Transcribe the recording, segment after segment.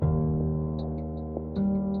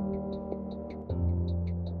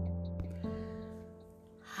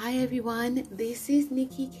everyone, this is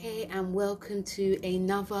Nikki K and welcome to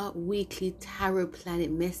another weekly Tarot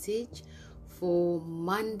Planet message for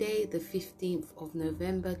Monday the 15th of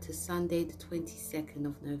November to Sunday the 22nd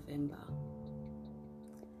of November.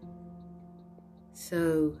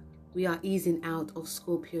 So we are easing out of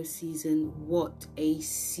Scorpio season. What a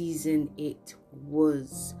season it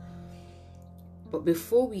was. But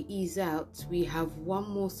before we ease out, we have one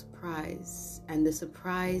more surprise, and the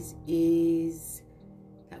surprise is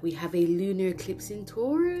that we have a lunar eclipse in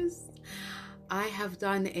Taurus. I have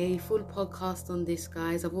done a full podcast on this,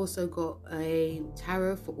 guys. I've also got a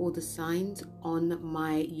tarot for all the signs on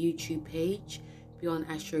my YouTube page, Beyond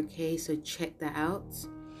Astro K, so check that out.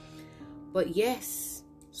 But yes,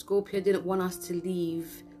 Scorpio didn't want us to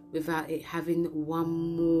leave without it having one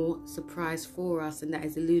more surprise for us, and that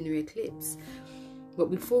is a lunar eclipse. But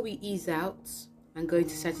before we ease out and go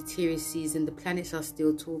into Sagittarius season, the planets are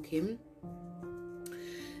still talking.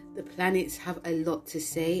 The planets have a lot to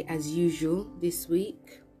say, as usual, this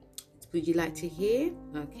week. Would you like to hear?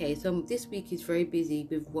 Okay, so this week is very busy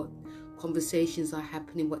with what conversations are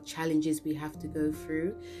happening, what challenges we have to go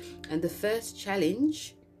through. And the first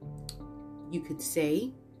challenge, you could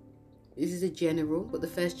say, this is a general, but the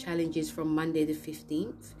first challenge is from Monday the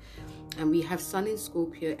 15th. And we have Sun in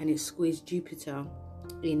Scorpio and it squares Jupiter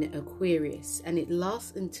in Aquarius. And it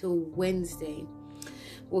lasts until Wednesday.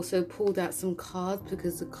 Also pulled out some cards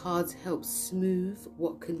because the cards help smooth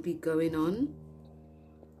what can be going on.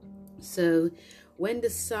 So when the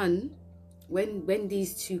sun, when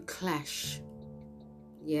these two clash,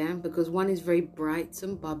 yeah, because one is very bright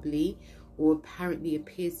and bubbly, or apparently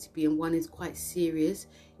appears to be, and one is quite serious,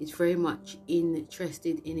 it's very much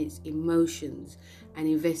interested in its emotions and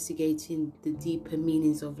investigating the deeper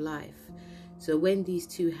meanings of life. So when these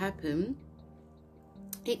two happen,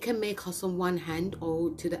 it can make us on one hand,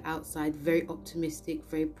 or to the outside, very optimistic,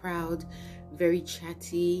 very proud, very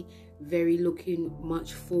chatty, very looking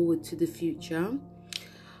much forward to the future.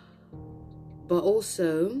 But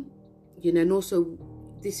also, you know, and also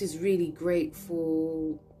this is really great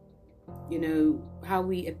for, you know, how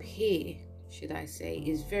we appear, should I say,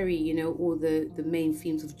 is very, you know, all the main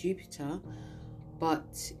themes of Jupiter.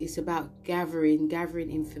 But it's about gathering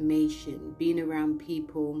information, being around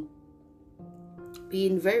people,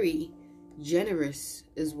 being very generous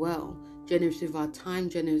as well, generous with our time,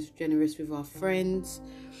 generous with our friends.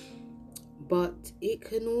 But it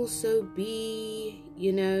can also be,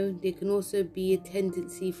 you know, there can also be a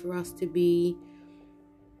tendency for us to be,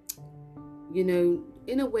 you know,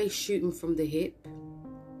 in a way shooting from the hip,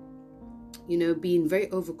 you know, being very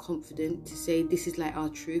overconfident to say this is like our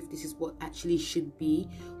truth, this is what actually should be,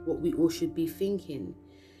 what we all should be thinking.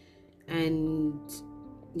 And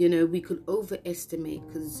you know, we could overestimate,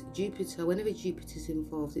 because Jupiter, whenever Jupiter's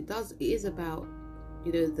involved, it is about,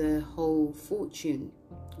 you know, the whole fortune,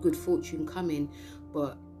 good fortune coming.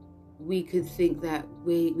 But we could think that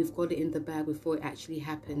we've got it in the bag before it actually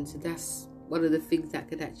happens. So that's one of the things that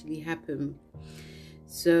could actually happen.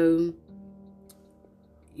 So,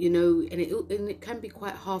 you know, and it can be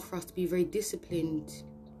quite hard for us to be very disciplined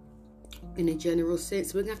in a general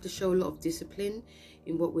sense. We're going to have to show a lot of discipline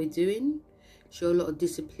in what we're doing. Show a lot of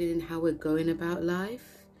discipline in how we're going about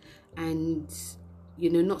life, and, you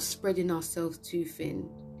know, not spreading ourselves too thin.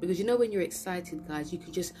 Because, you know, when you're excited, guys, you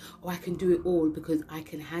can just, oh, I can do it all because I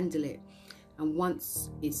can handle it. And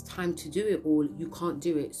once it's time to do it all, you can't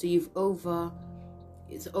do it. So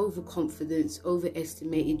it's overconfidence,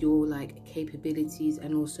 overestimated your like capabilities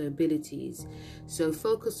and also abilities. So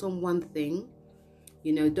focus on one thing,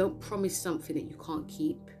 you know, don't promise something that you can't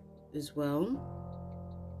keep as well.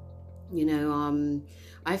 You know,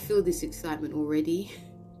 I feel this excitement already.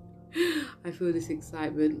 I feel this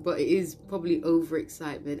excitement, but it is probably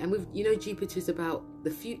overexcitement. And with, you know, Jupiter is about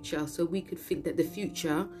the future, so we could think that the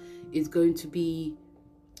future is going to be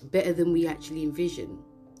better than we actually envision.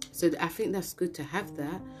 So I think that's good to have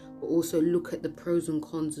that, but also look at the pros and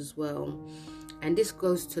cons as well. And this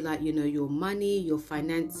goes to, like, you know, your money, your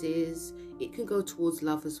finances. It can go towards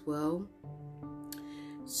love as well.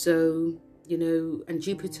 So, you know, and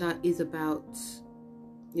Jupiter is about,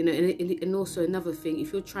 you know, and also another thing,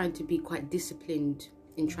 if you're trying to be quite disciplined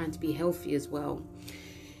in trying to be healthy as well,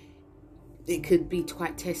 it could be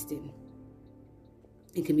quite testing.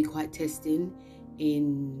 It can be quite testing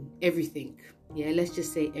in everything. Yeah, let's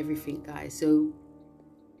just say everything, guys. So,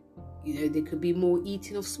 you know, there could be more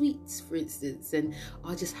eating of sweets, for instance, and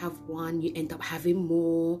I'll just have one. You end up having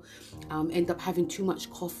more, end up having too much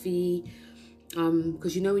coffee,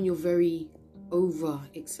 because, you know, when you're very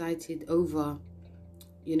excited,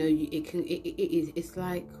 you know, it's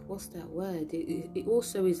like, what's that word? It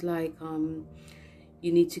also is like,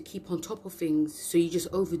 you need to keep on top of things, so you just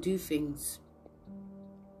overdo things.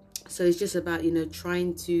 So it's just about,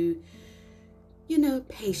 trying to,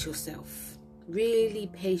 pace yourself. Really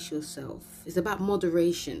pace yourself. It's about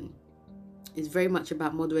moderation. It's very much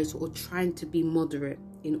about moderation, or trying to be moderate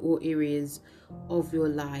in all areas of your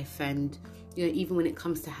life. And, even when it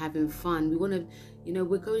comes to having fun, we want to,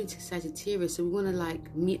 we're going to Sagittarius, so we want to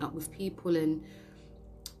like meet up with people. And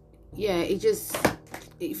yeah,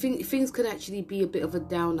 things could actually be a bit of a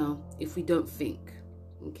downer if we don't think.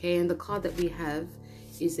 Okay, and the card that we have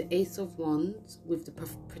is the Ace of Wands with the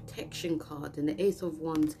protection card. And the Ace of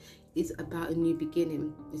Wands is about a new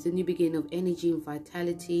beginning. It's a new beginning of energy and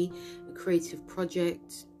vitality, a creative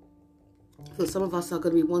project. So some of us are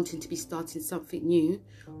going to be wanting to be starting something new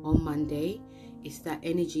on Monday. It's that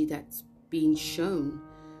energy that's being shown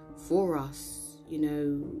for us.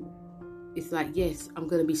 It's like, yes, I'm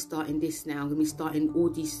going to be starting this now. I'm going to be starting all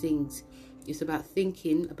these things. It's about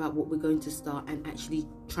thinking about what we're going to start and actually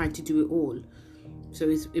trying to do it all. So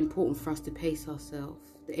it's important for us to pace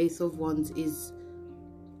ourselves. The Ace of Wands is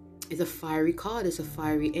a fiery card. It's a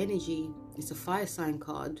fiery energy. It's a fire sign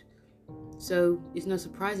card. So it's no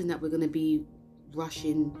surprising that we're going to be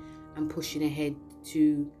rushing and pushing ahead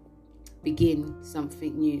to begin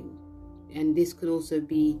something new. And this could also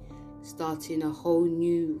be starting a whole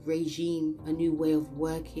new regime, a new way of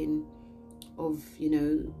working, of,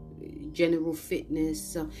 general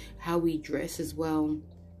fitness, how we dress as well.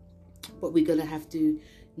 But we're going to have to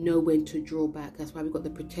know when to draw back. That's why we've got the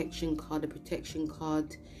protection card. The protection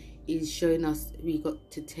card is showing us we got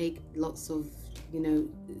to take lots of,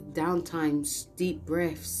 downtimes, deep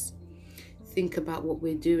breaths, think about what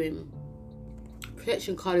we're doing.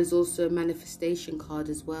 Protection card is also a manifestation card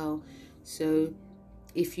as well. So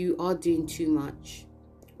if you are doing too much,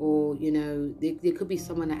 or, there could be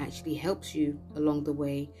someone that actually helps you along the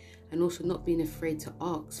way, and also not being afraid to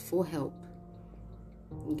ask for help.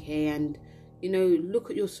 Okay, and look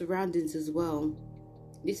at your surroundings as well.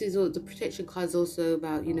 This is all, the protection card is also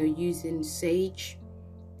about, using sage,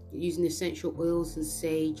 using essential oils and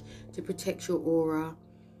sage to protect your aura.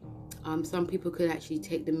 Some people could actually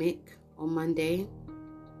take the mick on Monday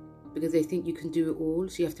because they think you can do it all,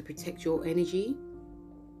 so you have to protect your energy.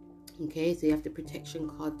 Okay, so you have the protection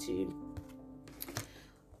card too.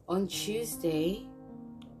 On Tuesday,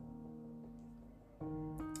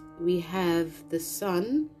 we have the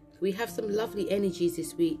Sun. We have some lovely energies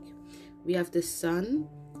this week. We have the Sun.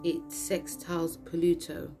 It sextiles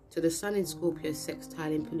Pluto. So the Sun in Scorpio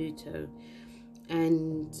sextiling Pluto.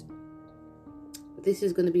 And this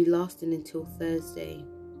is going to be lasting until Thursday.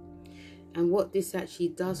 And what this actually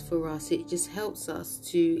does for us, it just helps us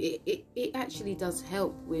to, it actually does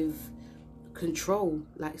help with control,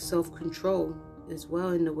 like self-control as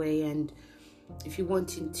well in a way. And if you're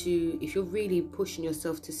wanting to, if you're really pushing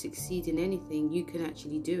yourself to succeed in anything, you can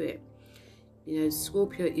actually do it.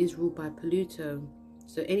 Scorpio is ruled by Pluto.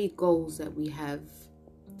 So any goals that we have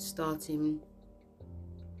starting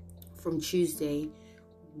from Tuesday,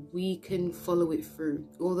 we can follow it through.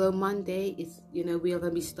 Although Monday is, we are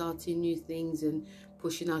going to be starting new things and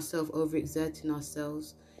pushing ourselves, overexerting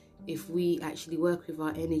ourselves. If we actually work with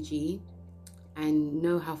our energy and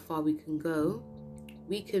know how far we can go,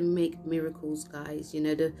 we can make miracles, guys.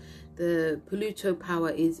 The Pluto power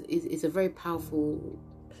is a very powerful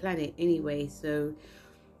planet anyway. So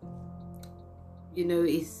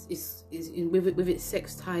it's with its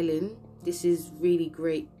sextiling, this is really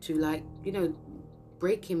great to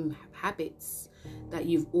breaking habits that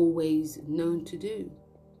you've always known to do.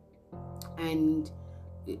 And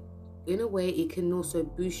in a way, it can also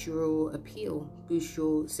boost your appeal, boost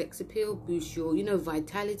your sex appeal, boost your,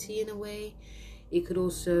 vitality in a way. It could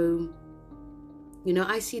also,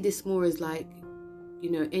 I see this more as like,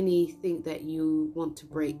 anything that you want to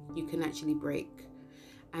break, you can actually break.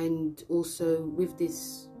 And also with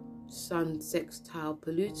this Sun sextile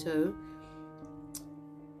Pluto,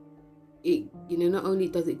 it, not only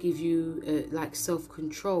does it give you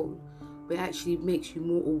self-control, but it actually makes you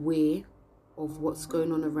more aware of what's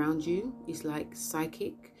going on around you. It's like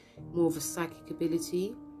psychic, more of a psychic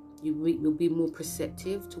ability. You'll be more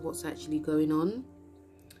perceptive to what's actually going on.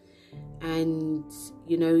 And,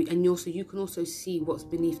 and you can also see what's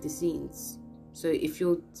beneath the scenes. So if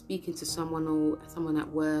you're speaking to someone or someone at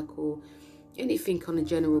work or anything on a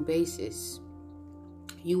general basis,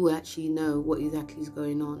 you will actually know what exactly is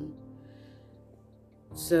going on.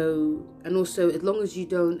 So, and also as long as you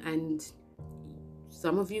don't, and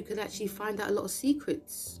some of you could actually find out a lot of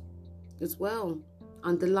secrets as well,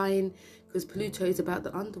 underlying, because Pluto is about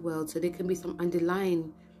the underworld, so there can be some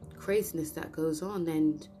underlying craziness that goes on.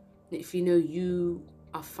 And if you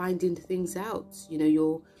are finding things out. You know,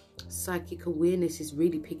 your psychic awareness is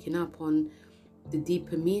really picking up on the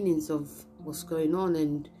deeper meanings of what's going on,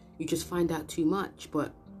 and you just find out too much.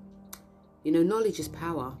 But you know, knowledge is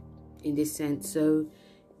power in this sense. So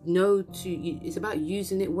it's about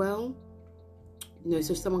using it well. You know,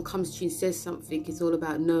 so if someone comes to you and says something, it's all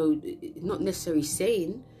about not necessarily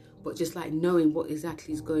saying, but just like knowing what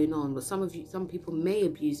exactly is going on. But some people may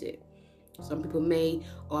abuse it. Some people may,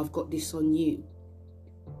 oh, I've got this on you.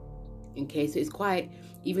 Okay, so it's quite,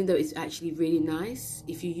 even though it's actually really nice,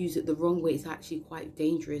 if you use it the wrong way, it's actually quite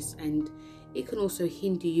dangerous, and it can also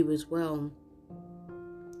hinder you as well.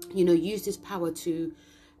 You know, use this power to,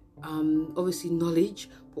 obviously knowledge,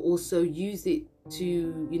 but also use it to,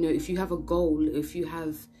 you know, if you have a goal, if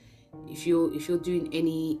you're doing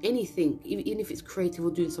anything, even if it's creative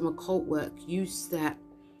or doing some occult work, use that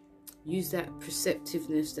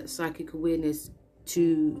perceptiveness, that psychic awareness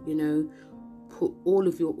to, you know, put all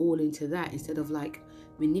of your all into that, instead of like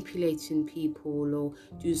manipulating people or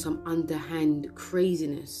doing some underhand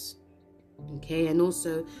craziness. Okay, and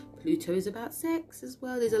also Pluto is about sex as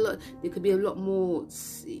well. There could be a lot more,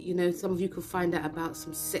 you know, some of you could find out about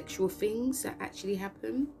some sexual things that actually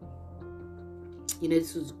happen. You know,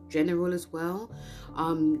 this was general as well.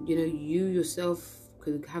 You know, you yourself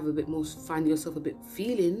could have a bit more, find yourself a bit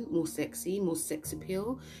feeling more sexy, more sex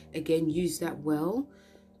appeal. Again, use that well.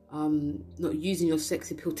 Not using your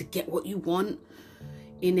sex appeal to get what you want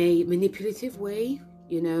in a manipulative way.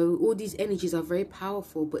 You know, all these energies are very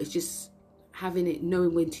powerful, but it's just having it,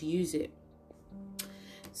 knowing when to use it.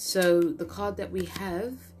 So the card that we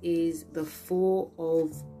have is the Four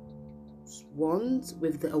of Wands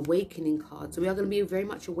with the Awakening card. So we are going to be very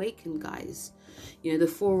much awakened, guys. You know,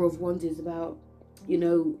 the Four of Wands is about, you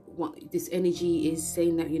know, what this energy is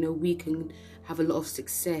saying, that, you know, we can have a lot of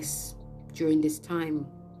success during this time.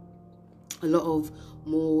 A lot of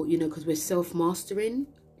more, you know, because we're self-mastering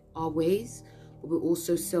our ways, but we're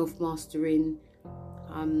also self-mastering,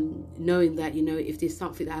 knowing that, you know, if there's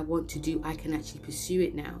something that I want to do, I can actually pursue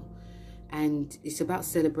it now. And it's about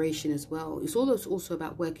celebration as well. It's also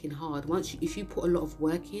about working hard. If you put a lot of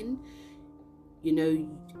work in, you know,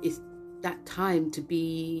 it's that time to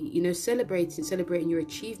be, you know, celebrating your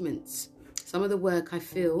achievements. Some of the work I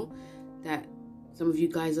feel that some of you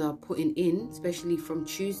guys are putting in, especially from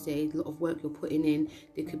Tuesday, a lot of work you're putting in,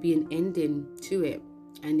 there could be an ending to it,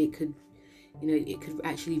 and it could, you know, it could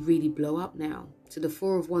actually really blow up now. So the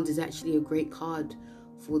Four of Wands is actually a great card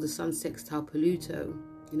for the Sun sextile Pluto.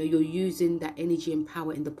 You know, you're using that energy and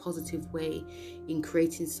power in the positive way, in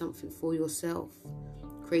creating something for yourself,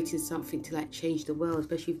 creating something to like change the world,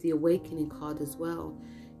 especially with the Awakening card as well.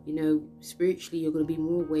 You know, spiritually, you're going to be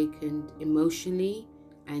more awakened, emotionally,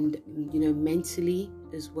 and, you know, mentally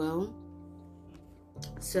as well.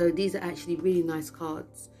 So these are actually really nice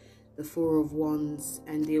cards, the Four of Wands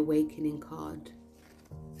and the Awakening card.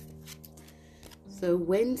 So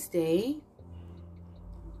Wednesday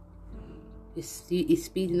is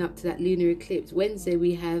speeding up to that lunar eclipse. Wednesday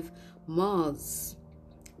we have Mars.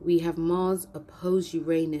 We have Mars oppose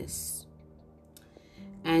Uranus.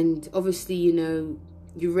 And obviously, you know,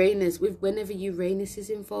 Uranus, whenever Uranus is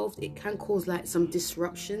involved, it can cause like some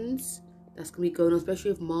disruptions that's going to be going on,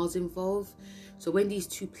 especially with Mars involved. So when these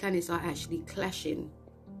two planets are actually clashing,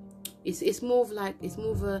 it's more of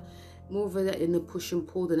a in the push and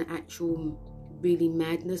pull than an actual really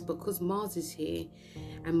madness. Because Mars is here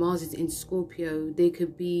and Mars is in Scorpio, there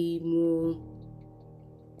could be more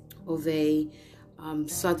of a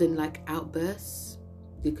sudden like outbursts.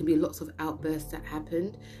 There can be lots of outbursts that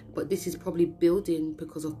happened, but this is probably building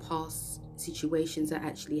because of past situations that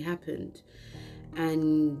actually happened.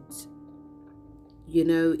 And, you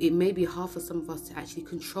know, it may be hard for some of us to actually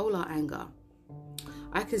control our anger.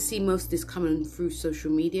 I can see most of this coming through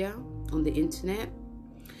social media, on the internet.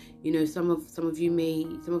 You know, some of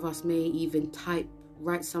us may even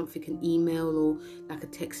write something, an email or like a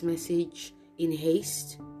text message in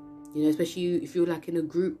haste. You know, especially if you're like in a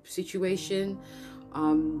group situation.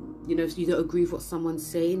 You know, if you don't agree with what someone's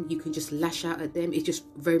saying, you can just lash out at them. It's just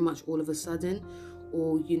very much all of a sudden.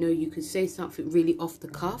 Or, you know, you could say something really off the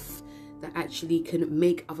cuff that actually can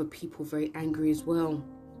make other people very angry as well.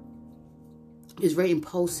 It's very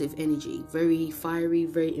impulsive energy, very fiery,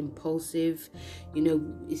 very impulsive. You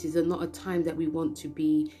know, this is not a time that we want to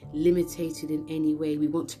be limited in any way. We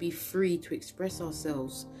want to be free to express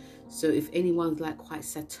ourselves. So if anyone's like quite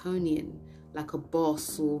Saturnian, like a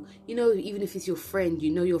boss, or, you know, even if it's your friend,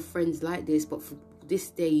 you know your friend's like this, but for this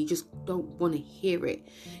day you just don't want to hear it,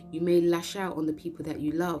 you may lash out on the people that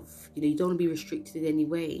you love. You know, you don't want to be restricted in any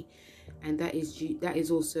way. And that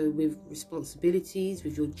is also with responsibilities,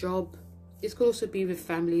 with your job, This could also be with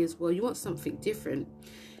family as well. You want something different.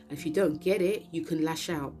 And if you don't get it, you can lash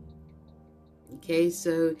out. Okay,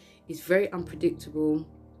 so it's very unpredictable.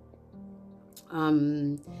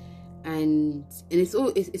 And it's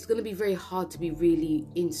going to be very hard to be really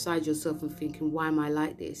inside yourself and thinking, why am I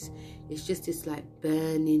like this? It's just this like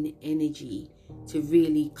burning energy to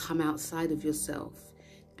really come outside of yourself.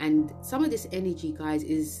 And some of this energy, guys,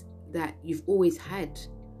 is that you've always had.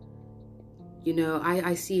 You know,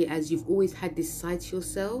 I see it as you've always had this side to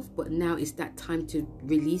yourself, but now it's that time to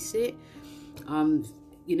release it.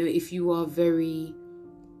 You know, if you are very,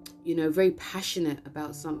 you know, very passionate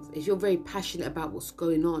about something, if you're very passionate about what's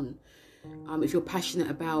going on, if you're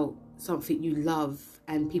passionate about something you love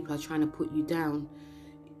and people are trying to put you down,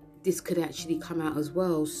 this could actually come out as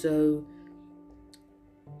well. So,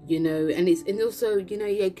 you know, and also, you know,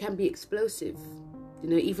 yeah, it can be explosive. You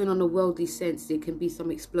know, even on a worldly sense, there can be some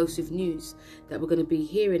explosive news that we're going to be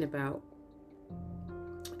hearing about.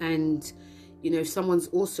 And, you know, if someone's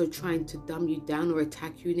also trying to dumb you down or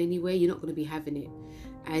attack you in any way, you're not going to be having it.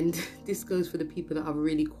 And this goes for the people that are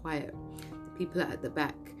really quiet, the people that are at the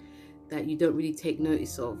back that you don't really take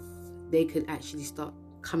notice of. They could actually start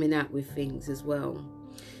coming out with things as well.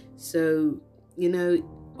 So, you know,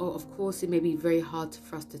 of course, it may be very hard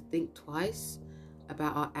for us to think twice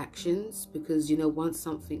about our actions, because, you know, once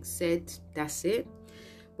something's said, that's it.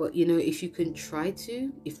 But, you know, if you can try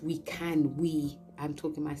to, I'm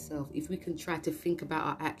talking myself, if we can try to think about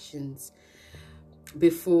our actions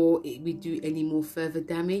before we do any more further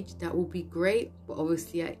damage, that will be great. But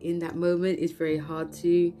obviously in that moment, it's very hard to,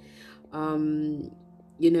 you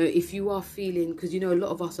know, if you are feeling, because, you know, a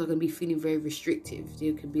lot of us are going to be feeling very restrictive.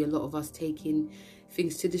 There could be a lot of us taking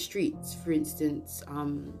things to the streets, for instance.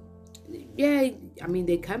 Yeah, I mean,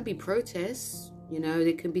 there can be protests, you know,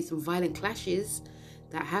 there can be some violent clashes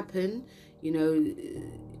that happen, you know.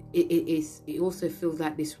 It also feels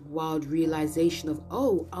like this wild realization of,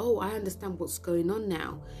 oh, I understand what's going on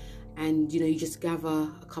now. And, you know, you just gather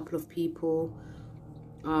a couple of people.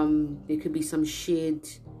 There could be some shared,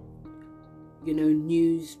 you know,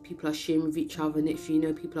 news. People are sharing with each other. Next thing you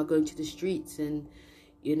know, people are going to the streets. And,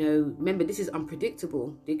 you know, remember, this is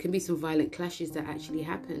unpredictable. There can be some violent clashes that actually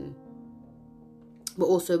happen. But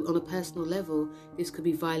also on a personal level, this could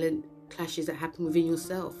be violent clashes that happen within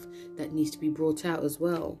yourself that needs to be brought out as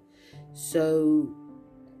well. So,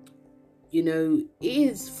 you know, it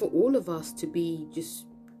is for all of us to be, just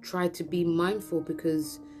try to be mindful,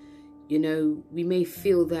 because, you know, we may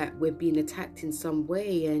feel that we're being attacked in some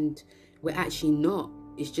way and we're actually not.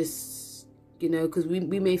 It's just, you know, because we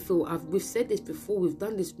may feel, we've said this before, we've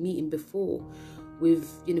done this meeting before, we've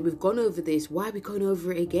gone over this, why are we going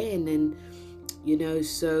over it again? And, you know,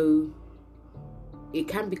 so it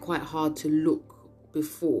can be quite hard to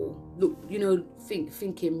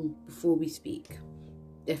thinking before we speak,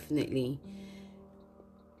 definitely.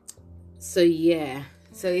 So yeah,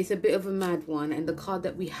 so it's a bit of a mad one. And the card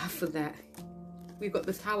that we have for that, we've got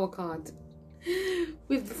the Tower card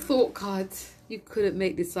with the Thought card. You couldn't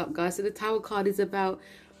make this up, guys. So the Tower card is about,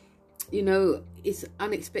 you know, it's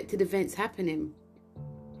unexpected events happening.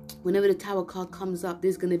 Whenever the Tower card comes up,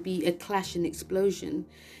 there's going to be a clash and explosion.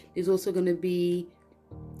 There's also going to be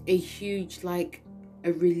a huge, like,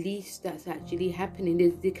 a release that's actually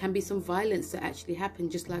happening. There can be some violence that actually happen,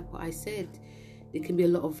 just like what I said. There can be a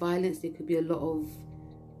lot of violence. There could be a lot of,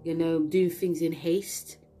 you know, doing things in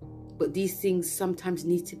haste. But these things sometimes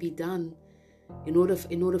need to be done. In order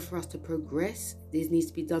for us to progress, this needs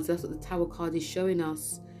to be done. So that's what the Tower card is showing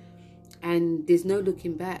us. And there's no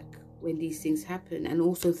looking back when these things happen. And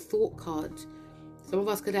also Thought card. Some of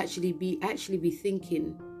us could actually be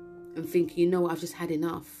thinking, you know what, I've just had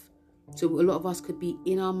enough. So a lot of us could be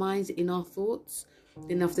in our minds, in our thoughts.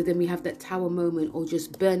 Then after then we have that Tower moment, or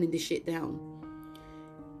just burning the shit down.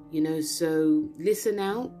 You know, so listen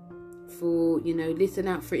out for it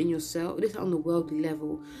in yourself. Listen on the worldly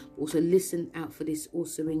level, but also listen out for this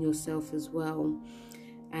also in yourself as well.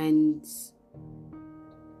 And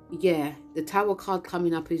yeah, the Tower card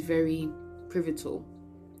coming up is very pivotal.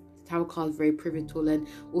 The Tower card is very pivotal. And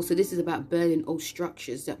also this is about burning old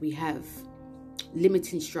structures that we have,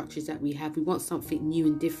 limiting structures that we have. We want something new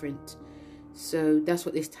and different. So that's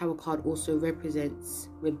what this Tower card also represents.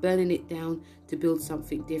 We're burning it down to build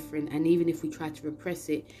something different. And even if we try to repress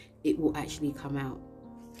it, it will actually come out.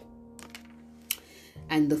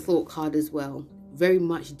 And the Thought card as well, very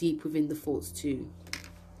much deep within the thoughts too.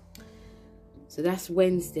 So that's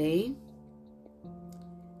Wednesday.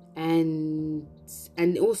 And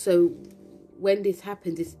also when this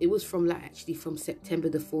happened, it was from September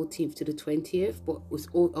the 14th to the 20th, but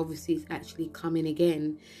obviously it's actually coming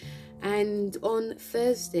again. And on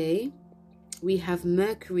Thursday, we have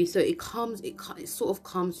Mercury, so it sort of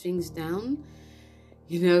calms things down.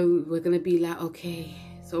 You know, we're going to be like, okay,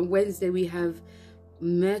 so on Wednesday we have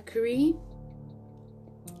Mercury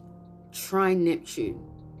trine Neptune.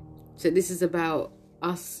 So this is about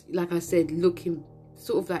us, like I said, looking,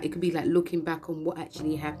 sort of like, it could be like looking back on what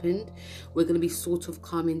actually happened. We're going to be sort of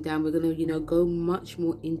calming down. We're going to, you know, go much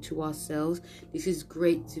more into ourselves. This is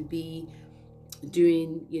great to be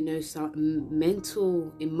doing, you know, some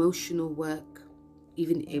mental, emotional work,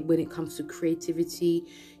 even when it comes to creativity,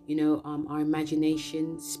 you know, our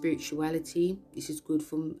imagination, spirituality. This is good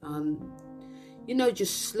for, you know,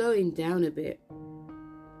 just slowing down a bit.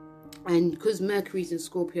 And because Mercury's in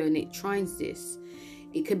Scorpio and it trines this,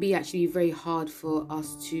 it can be actually very hard for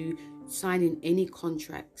us to sign in any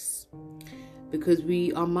contracts, because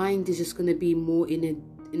our mind is just going to be more in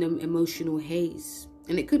an emotional haze.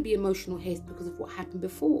 And it could be emotional haze because of what happened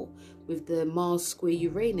before with the Mars square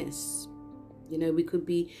Uranus. You know, we could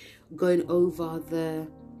be going over the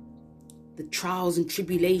trials and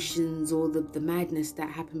tribulations or the madness that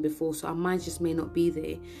happened before. So our minds just may not be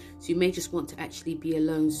there. So you may just want to actually be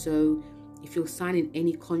alone. So if you're signing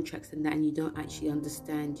any contracts and that, and you don't actually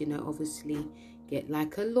understand, you know, obviously get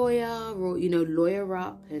like a lawyer, or, you know, lawyer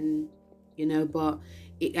up, and, you know, but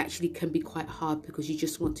it actually can be quite hard because you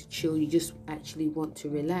just want to chill. You just actually want to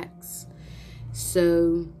relax.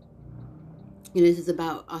 So, you know, this is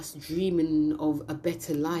about us dreaming of a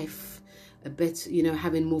better life, a better, you know,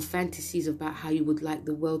 having more fantasies about how you would like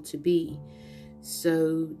the world to be.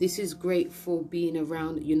 So this is great for being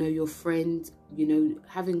around, you know, your friends, you know,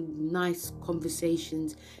 having nice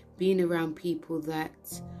conversations, being around people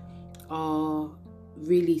that are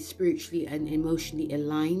really spiritually and emotionally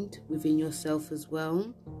aligned within yourself as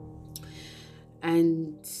well.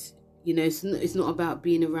 And, you know, it's not about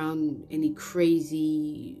being around any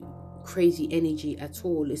crazy energy at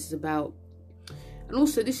all. This is about, and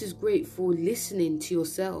also this is great for listening to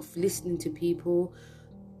yourself, listening to people,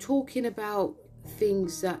 talking about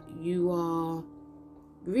things that you are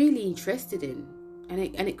really interested in, and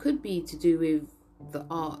it could be to do with the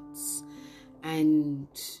arts, and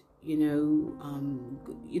you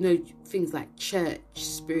know, things like church,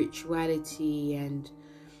 spirituality, and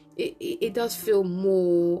it does feel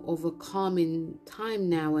more of a calming time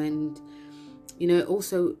now. And, you know,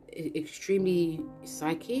 also extremely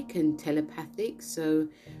psychic and telepathic. So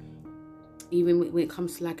even when it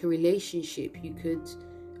comes to like a relationship, you could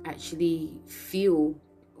actually feel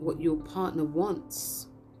what your partner wants,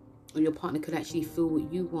 or your partner could actually feel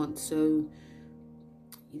what you want. So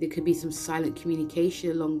there could be some silent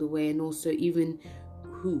communication along the way, and also even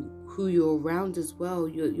who you're around as well.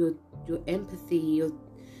 Your empathy,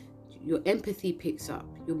 your empathy picks up.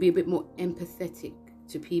 You'll be a bit more empathetic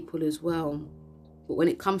to people as well. But when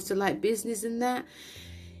it comes to like business and that,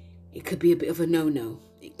 it could be a bit of a no-no.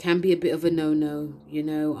 It can be a bit of a no-no, you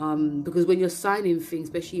know, because when you're signing things,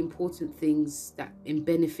 especially important things that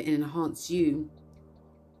benefit and enhance you,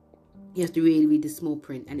 you have to really read the small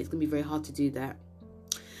print, and it's going to be very hard to do that.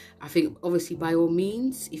 I think, obviously, by all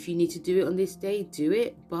means, if you need to do it on this day, do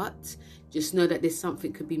it. But just know that there's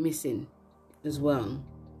something could be missing as well.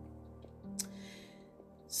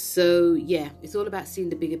 So, yeah, it's all about seeing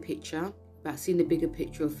the bigger picture,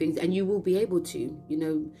 of things. And you will be able to, you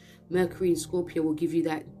know, Mercury in Scorpio will give you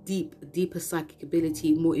that deeper psychic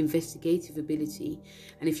ability, more investigative ability.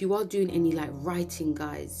 And if you are doing any like writing,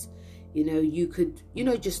 guys, you know, you could, you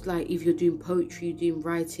know, just like if you're doing poetry, you're doing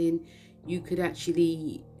writing, you could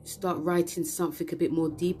actually start writing something a bit more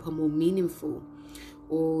deeper, more meaningful.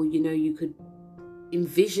 Or, you know, you could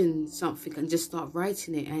envision something and just start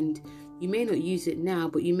writing it. And you may not use it now,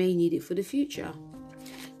 but you may need it for the future.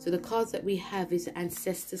 So the cards that we have is the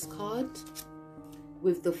Ancestors card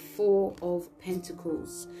with the Four of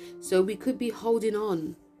Pentacles. So we could be holding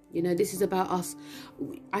on. You know, this is about us.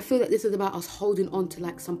 I feel that this is about us holding on to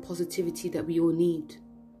like some positivity that we all need.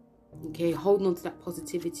 Okay, holding on to that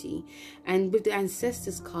positivity. And with the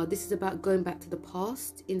Ancestors card, this is about going back to the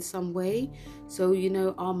past in some way. So, you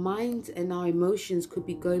know, our minds and our emotions could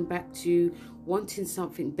be going back to wanting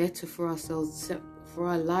something better for ourselves, for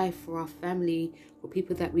our life, for our family, for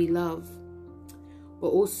people that we love. But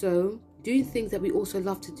also doing things that we also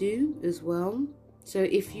love to do as well. So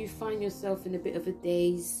if you find yourself in a bit of a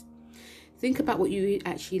daze, think about what you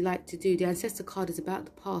actually like to do. The Ancestor card is about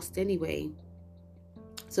the past anyway.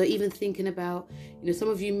 So even thinking about, you know, some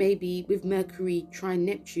of you may be with Mercury trine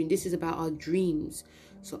Neptune. This is about our dreams.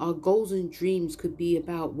 So our goals and dreams could be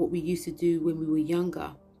about what we used to do when we were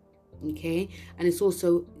younger. Okay. And it's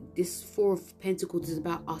also, this Four of Pentacles is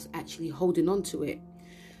about us actually holding on to it.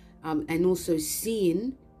 And also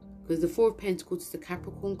seeing, because the Four of Pentacles is the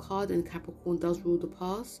Capricorn card, and Capricorn does rule the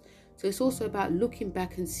past. So it's also about looking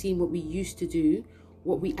back and seeing what we used to do,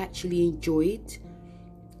 what we actually enjoyed,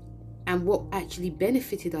 and what actually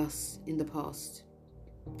benefited us in the past.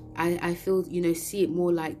 I feel, you know, see it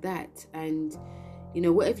more like that. And, you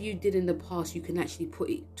know, whatever you did in the past, you can actually put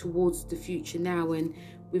it towards the future now. And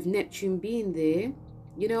with Neptune being there,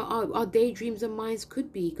 you know, our daydreams and minds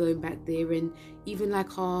could be going back there. And even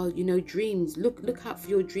like our, you know, dreams, look out for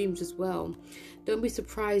your dreams as well. Don't be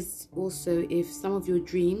surprised also if some of your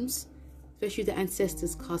dreams, especially the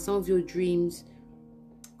Ancestors card, some of your dreams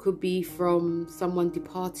could be from someone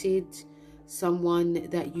departed, someone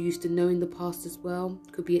that you used to know in the past as well.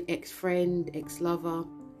 Could be an ex-friend, ex-lover,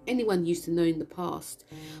 anyone you used to know in the past.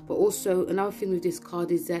 But also another thing with this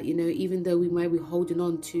card is that, you know, even though we might be holding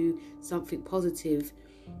on to something positive,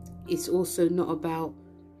 it's also not about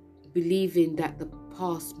believing that the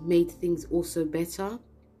past made things also better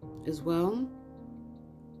as well.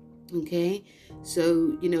 Okay,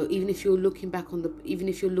 so, you know, even if you're looking back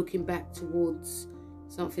towards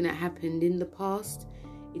something that happened in the past,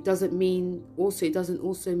 it doesn't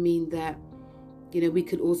also mean that, you know, we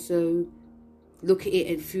could also look at it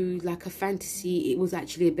and through like a fantasy, it was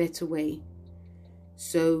actually a better way.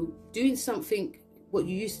 So doing something, what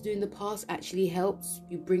you used to do in the past actually helps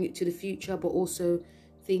you bring it to the future, but also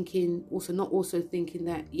not thinking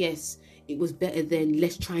that, yes, it was better then,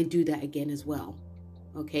 let's try and do that again as well.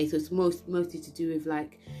 Okay, so it's mostly to do with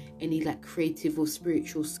like any like creative or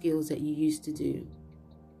spiritual skills that you used to do.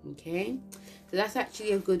 Okay, so that's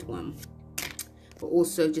actually a good one. But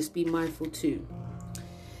also just be mindful too.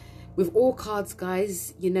 With all cards,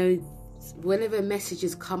 guys, you know, whenever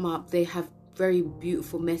messages come up, they have very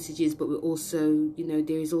beautiful messages, but we're also, you know,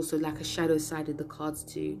 there is also like a shadow side of the cards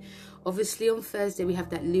too. Obviously on Thursday we have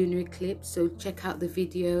that lunar eclipse, so check out the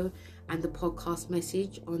video and the podcast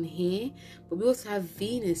message on here. But we also have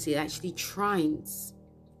Venus. It actually trines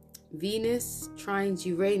Venus, trines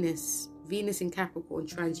Uranus. Venus in Capricorn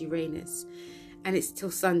trines Uranus, and it's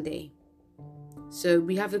till Sunday. So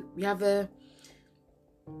we have a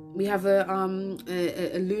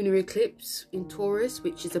lunar eclipse in Taurus,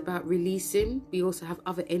 which is about releasing. We also have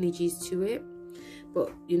other energies to it.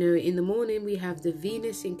 But, you know, in the morning we have the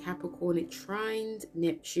Venus in Capricorn. It trines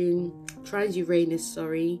Uranus,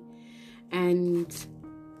 and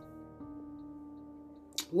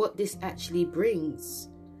what this actually brings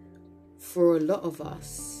for a lot of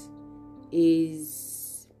us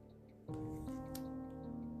is,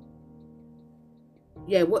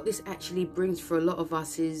 what this actually brings for a lot of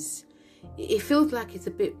us is, it feels like it's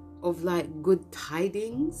a bit of like good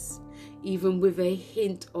tidings, even with a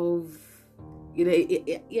hint of, you know,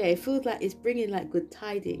 it feels like it's bringing like good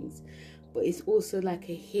tidings, but it's also like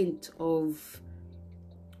a hint of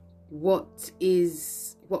what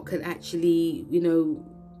could actually, you know,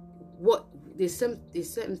 there's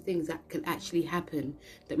certain things that can actually happen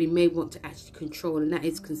that we may want to actually control, and that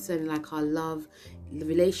is concerning like our love, the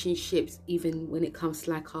relationships, even when it comes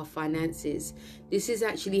to like our finances. This is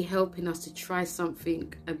actually helping us to try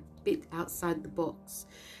something a bit outside the box,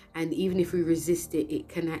 and even if we resist it, it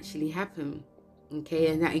can actually happen. Okay,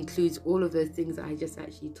 and that includes all of those things that I just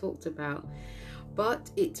actually talked about.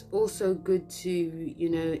 But it's also good to, you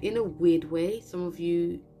know, in a weird way, some of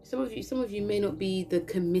you may not be the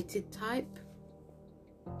committed type,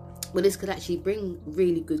 but this could actually bring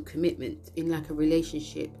really good commitment in like a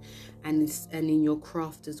relationship and in your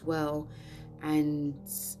craft as well. And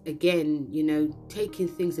again, you know, taking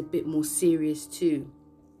things a bit more serious too.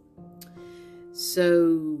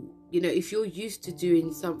 So, you know, if you're used to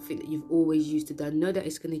doing something that you've always used to do, know that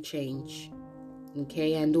it's going to change.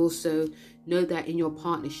 Okay, and also know that in your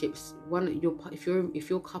partnerships, if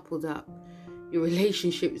you're coupled up, your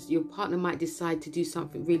relationships, your partner might decide to do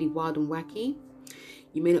something really wild and wacky.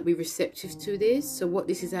 You may not be receptive to this. So what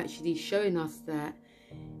this is actually showing us, that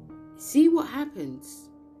see what happens.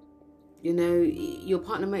 You know, your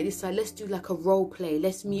partner might decide, let's do like a role play,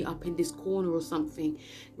 let's meet up in this corner or something.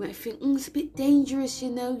 You might think, it's a bit dangerous, you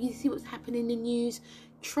know, you see what's happening in the news.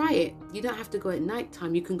 Try it. You don't have to go at night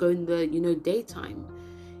time. You can go in the, you know, daytime,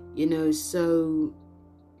 you know. So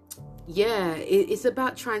yeah, it's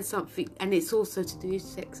about trying something, and it's also to do with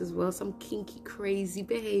sex as well. Some kinky, crazy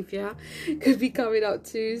behavior could be coming up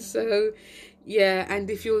too. So yeah, and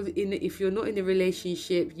if you're not in a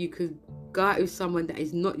relationship, you could go out with someone that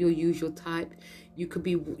is not your usual type. You could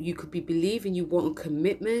be believing you want a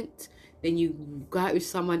commitment, then you go out with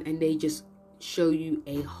someone and they just show you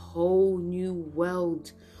a whole new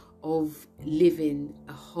world of living,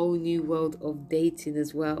 a whole new world of dating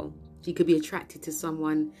as well. You could be attracted to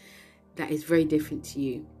someone that is very different to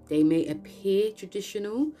you. They may appear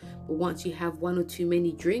traditional, but once you have one or too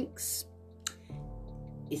many drinks,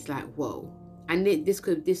 it's like, whoa. And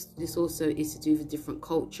this also is to do with a different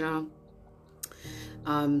culture.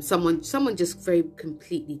 Someone just very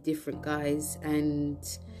completely different, guys. And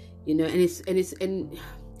you know, and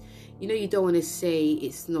you know, you don't want to say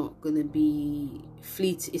it's not gonna be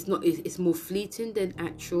it's more fleeting than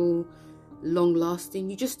actual long lasting.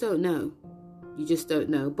 You just don't know.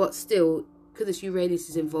 But still, because this Uranus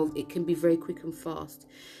is involved, it can be very quick and fast,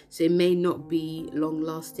 so it may not be long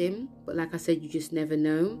lasting. But like I said, you just never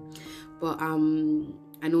know. But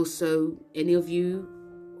and also, any of you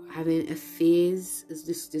having affairs, as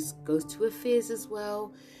this goes to affairs as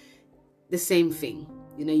well, the same thing.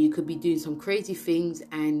 You know, you could be doing some crazy things,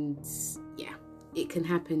 and yeah, it can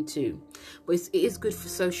happen too. But it is good for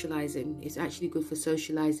socializing. It's actually good for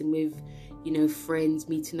socializing with, you know, friends,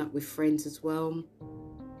 meeting up with friends as well.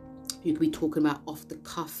 You could be talking about off the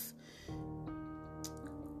cuff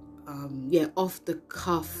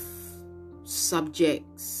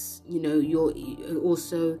subjects. You know,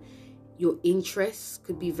 your interests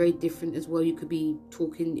could be very different as well. You could be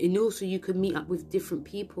talking, and also you could meet up with different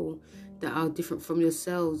people that are different from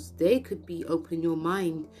yourselves. They could be opening your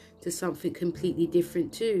mind to something completely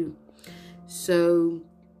different too. So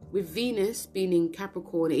with Venus being in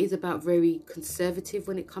Capricorn, it is about very conservative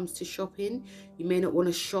when it comes to shopping. You may not want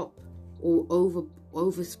to shop or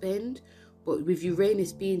overspend, but with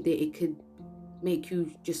Uranus being there, it could make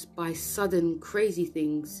you just buy sudden crazy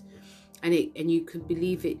things, and you could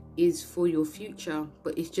believe it is for your future,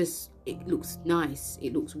 but it looks nice,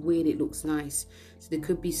 it looks weird, it looks nice. So there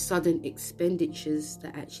could be sudden expenditures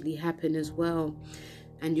that actually happen as well.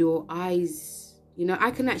 And your eyes, you know,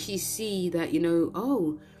 I can actually see that, you know,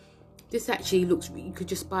 oh, this actually looks, you could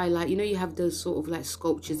just buy, like, you know, you have those sort of like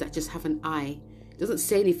sculptures that just have an eye. It doesn't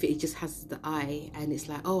say anything, it just has the eye, and it's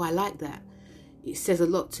like, oh, I like that. It says a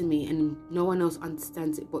lot to me, and no one else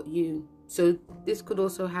understands it but you. So this could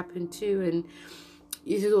also happen too. And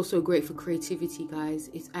this is also great for creativity, guys.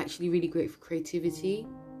 It's actually really great for creativity.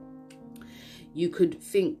 You could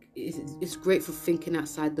think, it's great for thinking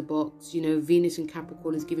outside the box. You know, Venus and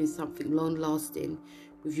Capricorn is giving something long lasting.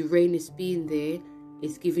 With Uranus being there,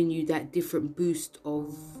 it's giving you that different boost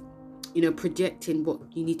of, you know, projecting what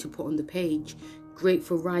you need to put on the page. Great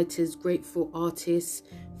for writers, great for artists,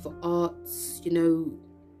 for arts, you know.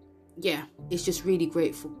 Yeah, it's just really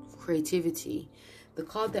great for creativity. The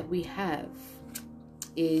card that we have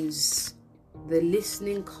is the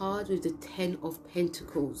listening card with the 10 of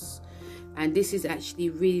Pentacles. And this is actually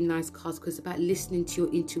a really nice card because it's about listening to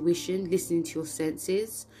your intuition, listening to your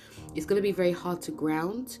senses. It's going to be very hard to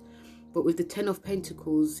ground, but with the 10 of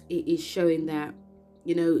Pentacles, it is showing that,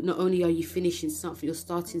 you know, not only are you finishing something, you're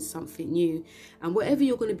starting something new. And whatever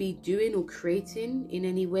you're going to be doing or creating in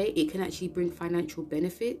any way, it can actually bring financial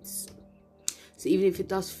benefits. So even if it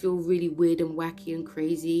does feel really weird and wacky and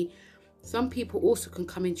crazy, some people also can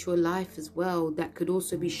come into your life as well that could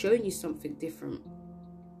also be showing you something different.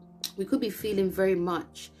 We could be feeling very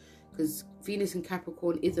much, because Venus and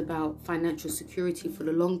Capricorn is about financial security for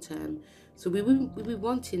the long term. So we'll be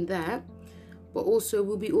wanting that, but also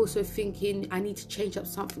we'll be also thinking, I need to change up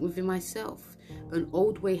something within myself. An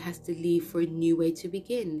old way has to leave for a new way to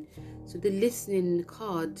begin. So the listening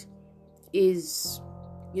card is,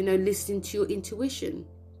 you know, listening to your intuition,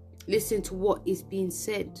 listen to what is being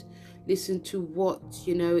said, listen to what,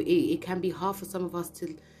 you know, it can be hard for some of us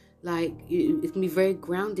to, like, it can be very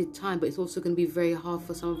grounded time, but it's also going to be very hard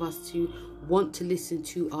for some of us to want to listen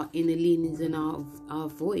to our inner leanings and our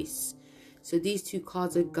voice. So these two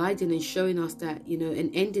cards are guiding and showing us that, you know,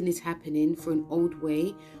 an ending is happening for an old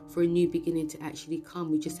way, for a new beginning to actually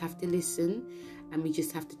come. We just have to listen, and we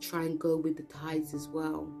just have to try and go with the tides as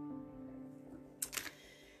well.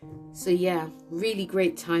 So yeah, really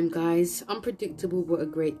great time, guys. Unpredictable, but a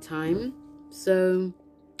great time. So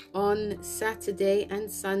on Saturday and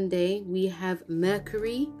Sunday, we have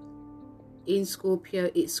Mercury in Scorpio.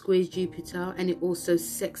 It squares Jupiter, and it also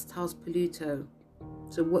sextiles Pluto.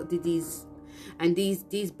 So what did these, and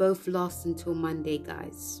these both last until Monday,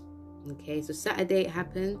 guys. Okay, so Saturday it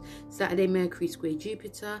happened. Saturday, Mercury square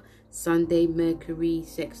Jupiter. Sunday, Mercury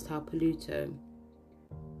sextile Pluto.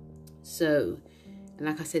 So, and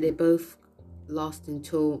like I said, they both last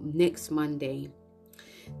until next Monday,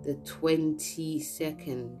 the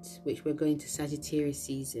 22nd, which we're going to Sagittarius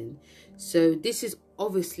season. So this is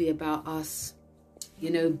obviously about us, you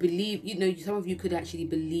know, believe, you know, some of you could actually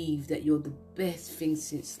believe that you're the best thing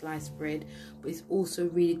since sliced bread, but it's also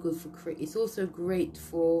really good for, it's also great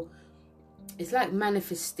for, it's like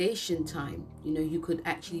manifestation time. You know, you could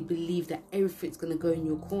actually believe that everything's going to go in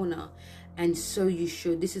your corner. and so you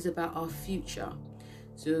should. This is about our future.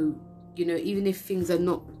 So, you know, even if things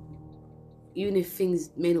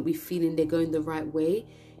may not be feeling they're going the right way,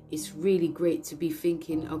 it's really great to be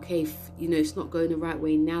thinking, okay, you know, it's not going the right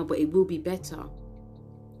way now, but it will be better.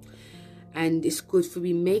 And it's good for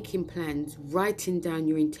me making plans, writing down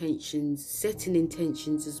your intentions, setting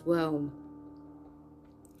intentions as well.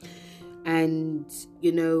 And,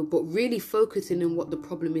 you know, but really focusing on what the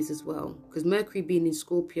problem is as well. Because Mercury being in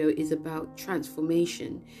Scorpio is about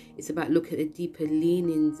transformation. It's about looking at the deeper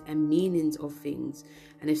leanings and meanings of things.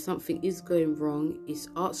 And if something is going wrong, it's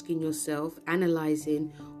asking yourself,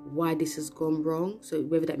 analysing why this has gone wrong. So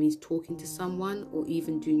whether that means talking to someone or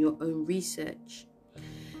even doing your own research.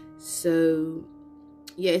 So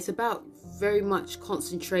yeah, it's about very much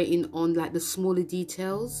concentrating on like the smaller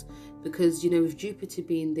details, because, you know, with Jupiter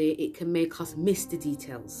being there, it can make us miss the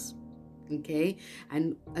details. Okay,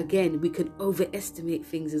 and again, we can overestimate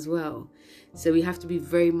things as well. So we have to be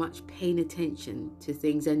very much paying attention to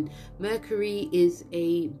things. And Mercury is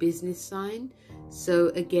a business sign. So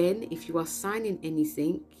again, if you are signing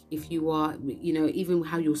anything, if you are, you know, even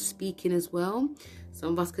how you're speaking as well,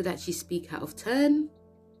 some of us could actually speak out of turn.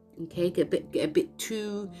 Okay, get a bit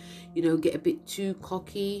too, you know, get a bit too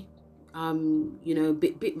cocky, you know, a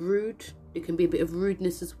bit rude. It can be a bit of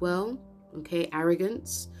rudeness as well. Okay,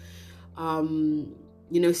 arrogance.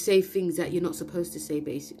 You know, say things that you're not supposed to say,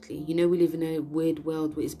 basically. You know, we live in a weird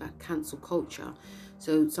world where it's about cancel culture.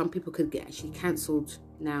 So some people could get actually cancelled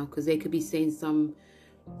now because they could be saying some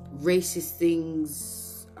racist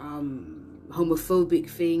things, homophobic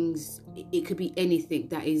things. It could be anything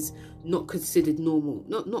that is not considered normal.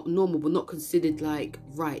 Not normal, but not considered like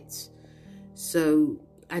right. So,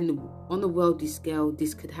 and on a worldly scale,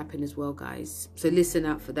 this could happen as well, guys. So listen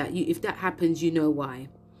out for that. If that happens, you know why.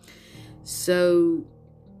 So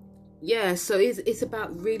yeah, so it's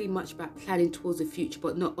about really much about planning towards the future,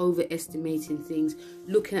 but not overestimating things,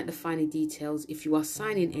 looking at the finer details if you are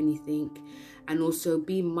signing anything, and also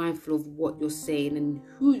being mindful of what you're saying and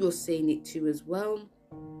who you're saying it to as well.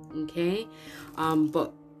 Okay,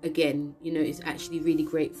 but again, you know, it's actually really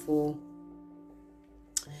great for,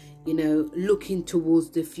 you know, looking towards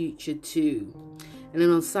the future too. And then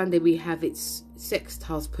on Sunday we have its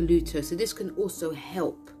sextiles Pluto, so this can also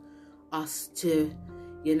help us to,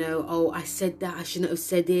 you know, oh, I said that, I shouldn't have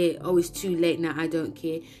said it, oh, it's too late now, I don't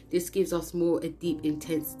care. This gives us more a deep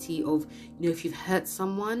intensity of, you know, if you've hurt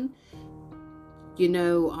someone, you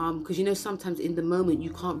know, because, you know, sometimes in the moment you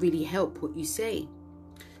can't really help what you say.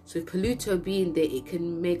 So with Pluto being there, it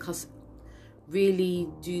can make us really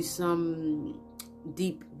do some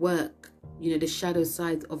deep work, you know, the shadow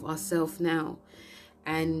side of ourselves now.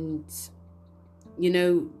 And, you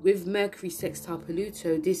know, with Mercury sextile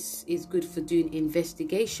Pluto, this is good for doing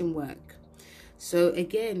investigation work. So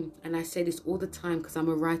again, and I say this all the time because I'm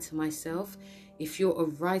a writer myself, if you're a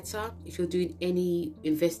writer, if you're doing any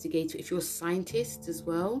investigator, if you're a scientist as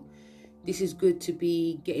well, this is good to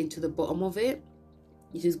be getting to the bottom of it.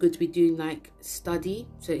 This is good to be doing like study,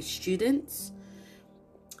 so it's students,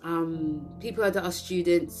 people that are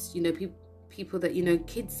students, you know, people that, you know,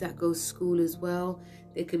 kids that go to school as well.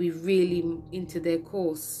 They could be really into their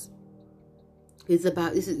course. It's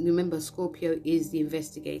about, this is, remember, Scorpio is the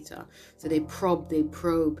investigator. So they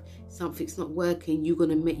probe, something's not working, you're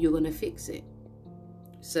gonna fix it.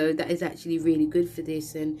 So that is actually really good for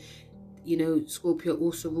this. And, you know, Scorpio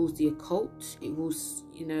also rules the occult. It rules,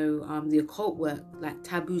 you know, the occult work, like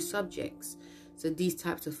taboo subjects. So these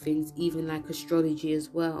types of things, even like astrology as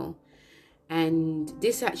well. And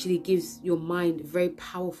this actually gives your mind very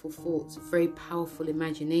powerful thoughts, very powerful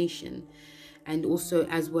imagination, and also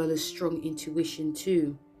as well as strong intuition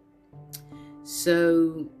too.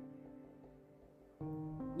 So,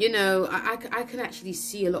 you know, I can actually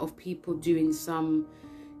see a lot of people doing some,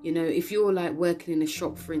 you know, if you're like working in a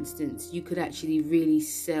shop, for instance, you could actually really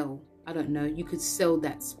sell, I don't know, you could sell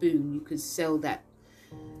that spoon, you could sell that,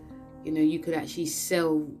 you know, you could actually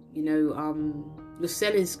sell, you know, your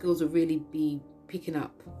selling skills will really be picking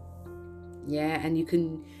up. Yeah, and you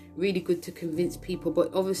can really good to convince people,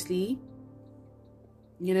 but obviously,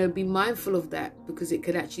 you know, be mindful of that because it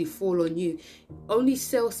could actually fall on you. Only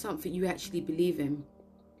sell something you actually believe in.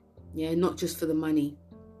 Yeah, not just for the money.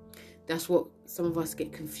 That's what some of us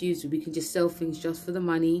get confused with. We can just sell things just for the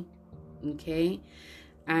money. Okay,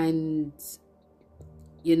 and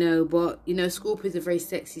you know, but you know, Scorpio is a very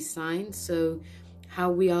sexy sign, so how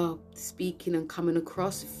we are speaking and coming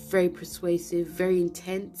across, very persuasive, very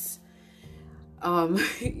intense.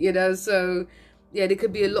 You know, so Yeah, there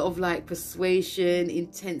could be a lot of like persuasion,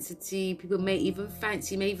 intensity. People may even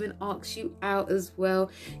fancy, may even ask you out as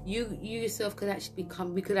well. You yourself could actually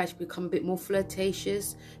become, we could actually become a bit more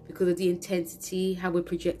flirtatious because of the intensity, how we're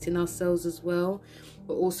projecting ourselves as well.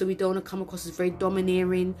 But also we don't want to come across as very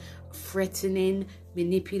domineering, threatening,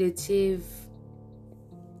 manipulative.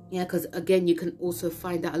 Yeah, because again, you can also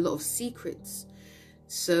find out a lot of secrets.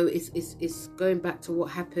 So it's going back to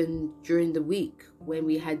what happened during the week when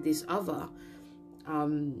we had this other where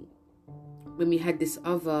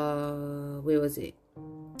was it,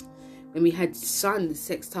 when we had Sun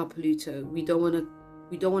sextile Pluto. We don't want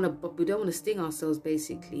to sting ourselves,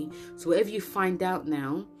 basically. So whatever you find out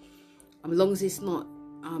now, as long as it's not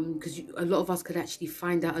because a lot of us could actually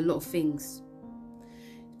find out a lot of things,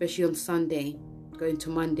 especially on Sunday going to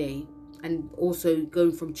Monday, and also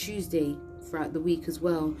going from Tuesday throughout the week as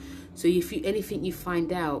well. So if you, anything you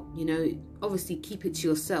find out, you know, obviously keep it to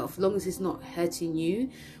yourself, as long as it's not hurting you.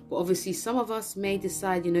 But obviously some of us may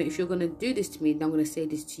decide, you know, if you're going to do this to me, then I'm going to say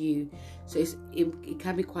this to you. So it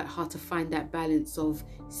can be quite hard to find that balance of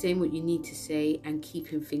saying what you need to say and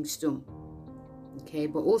keeping things still. Okay,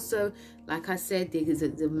 but also, like I said, there is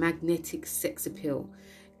the magnetic sex appeal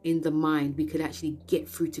in the mind. We could actually get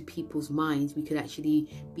through to people's minds. We could actually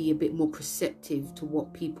be a bit more perceptive to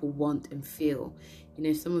what people want and feel. You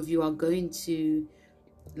know, some of you are going to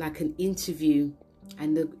like an interview,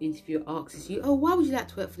 and the interviewer asks you, oh, why would you like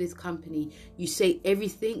to work for this company? You say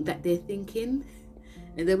everything that they're thinking,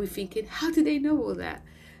 and they'll be thinking, how do they know all that?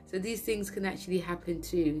 So these things can actually happen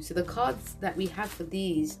too. So the cards that we have for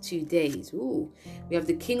these 2 days, ooh, we have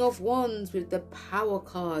the King of Wands with the Power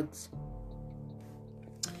cards.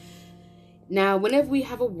 Now, whenever we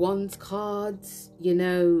have a Wands card, you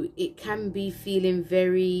know, it can be feeling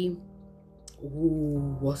very,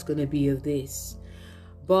 ooh, what's going to be of this?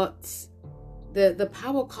 But the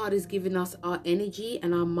Power card is giving us our energy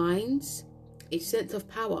and our minds, a sense of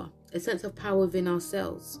power within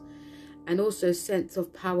ourselves. And also a sense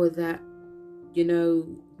of power that, you know,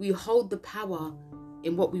 we hold the power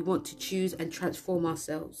in what we want to choose and transform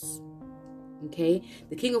ourselves. Okay,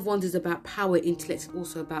 the King of Wands is about power, intellect,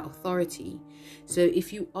 also about authority. So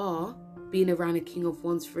if you are being around a King of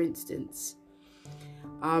Wands, for instance,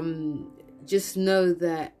 just know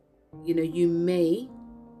that, you know, you may,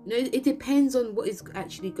 you know, it depends on what is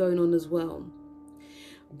actually going on as well.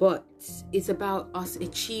 But it's about us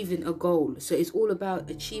achieving a goal. So it's all about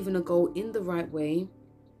achieving a goal in the right way,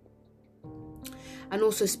 and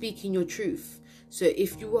also speaking your truth. So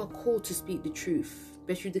if you are called to speak the truth,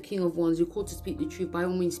 especially the King of Wands, you're called to speak the truth, by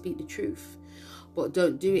all means speak the truth. But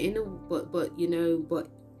don't do it in a, but you know, but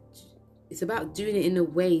it's about doing it in a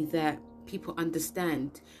way that people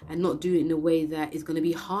understand, and not do it in a way that is going to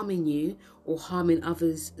be harming you or harming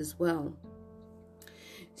others as well.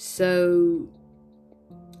 So,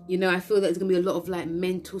 you know, I feel that there's going to be a lot of like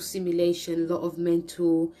mental simulation, a lot of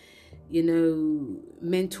mental, you know,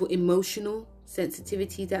 mental emotional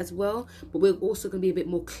sensitivity as well. But we're also going to be a bit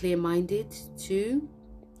more clear-minded too.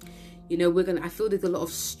 You know, I feel there's a lot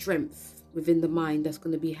of strength within the mind that's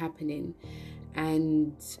going to be happening.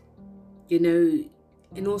 And, you know,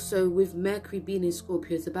 and also with Mercury being in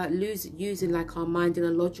Scorpio, it's about using like our mind in a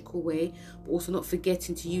logical way, but also not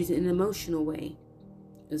forgetting to use it in an emotional way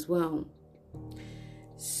as well.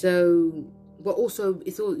 So, but also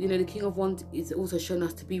it's all, you know, the King of Wands is also showing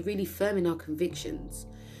us to be really firm in our convictions,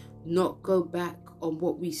 not go back on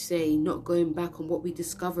what we say, not going back on what we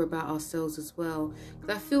discover about ourselves as well.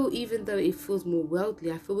 Because I feel, even though it feels more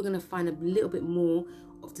worldly, I feel we're going to find a little bit more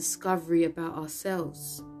of discovery about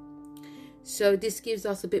ourselves. So this gives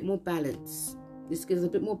us a bit more balance. This gives a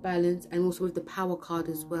bit more balance. And also with the Power card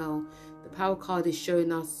as well. The Power card is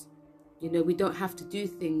showing us, you know, we don't have to do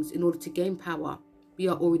things in order to gain power. We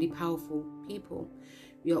are already powerful people.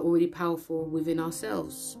 We are already powerful within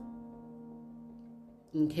ourselves.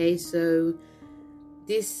 Okay, so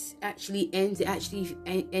this actually ends,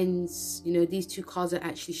 you know, these 2 cards are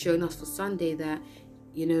actually showing us for Sunday that,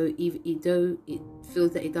 you know, though it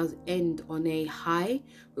feels that it does end on a high,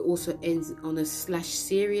 but also ends on a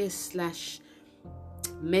serious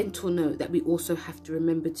mental note that we also have to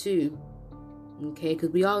remember too. Okay, because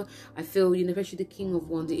we are, I feel, you know, especially the King of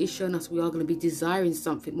Wands, it is showing us we are going to be desiring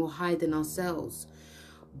something more high than ourselves.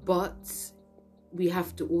 But we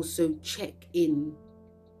have to also check in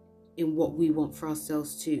what we want for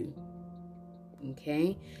ourselves too.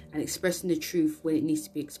 Okay, and expressing the truth when it needs to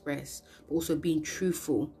be expressed, but also being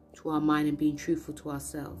truthful to our mind and being truthful to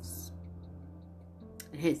ourselves.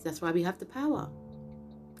 And hence, that's why we have the power.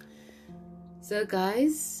 So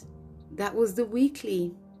guys, that was the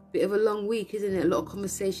weekly. Bit of a long week, isn't it? A lot of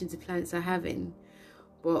conversations the planets are having.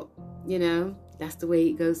 But, you know, that's the way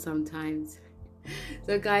it goes sometimes.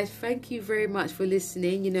 So guys, thank you very much for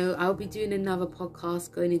listening. You know, I'll be doing another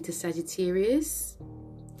podcast going into Sagittarius,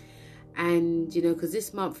 and you know, because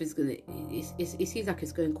this month is gonna, it seems like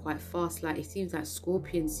it's going quite fast. Like, it seems like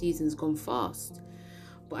Scorpion season's gone fast,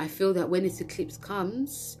 but I feel that when this eclipse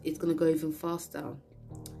comes, it's gonna go even faster.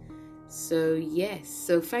 So yes,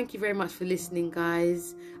 so thank you very much for listening,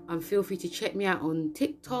 guys. Feel free to check me out on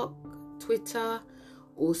TikTok, Twitter,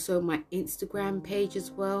 also my Instagram page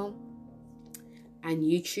as well, and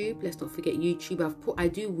YouTube. Let's not forget YouTube. I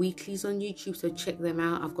do weeklies on YouTube, so check them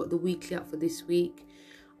out. I've got the weekly up for this week.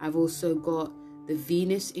 I've also got the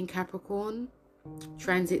Venus in Capricorn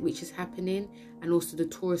transit, which is happening, and also the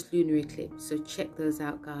Taurus lunar eclipse. So check those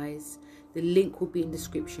out, guys. The link will be in the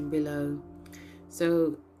description below.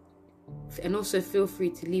 So, and also feel free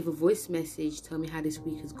to leave a voice message. Tell me how this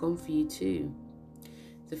week has gone for you too.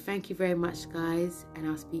 So thank you very much, guys, and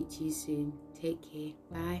I'll speak to you soon. Take care.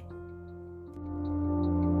 Bye.